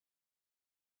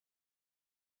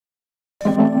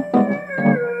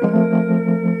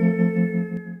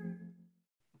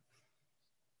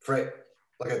Fred,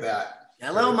 look at that.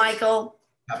 Hello, Michael.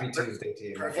 Happy Tuesday to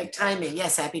you. Perfect timing.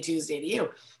 Yes, happy Tuesday to you.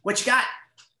 What you got?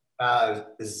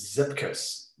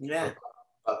 Zipkus. Yeah.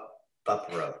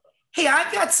 Buffalo. Hey,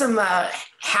 I've got some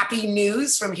happy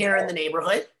news from here in the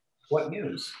neighborhood. What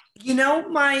news? You know,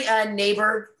 my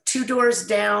neighbor 2 doors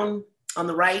down on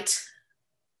the right.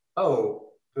 Oh,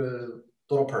 the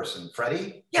little person,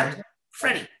 Freddie? Yeah,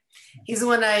 Freddie. He's the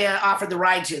one I offered the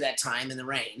ride to that time in the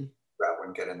rain. That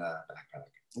wouldn't get in the backpack.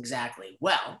 Exactly.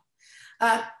 Well,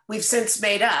 we've since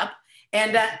made up.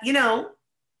 And, you know,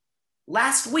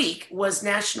 last week was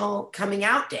National Coming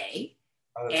Out Day.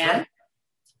 Oh, that's and right.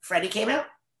 Freddie came out.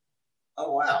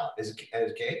 Oh, wow. Is it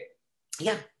gay?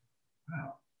 Yeah.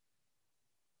 Wow.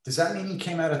 Does that mean he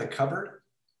came out of the cupboard?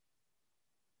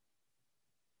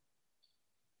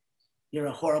 You're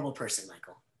a horrible person,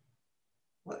 Michael.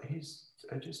 What?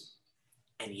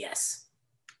 And yes.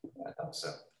 I thought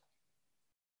so.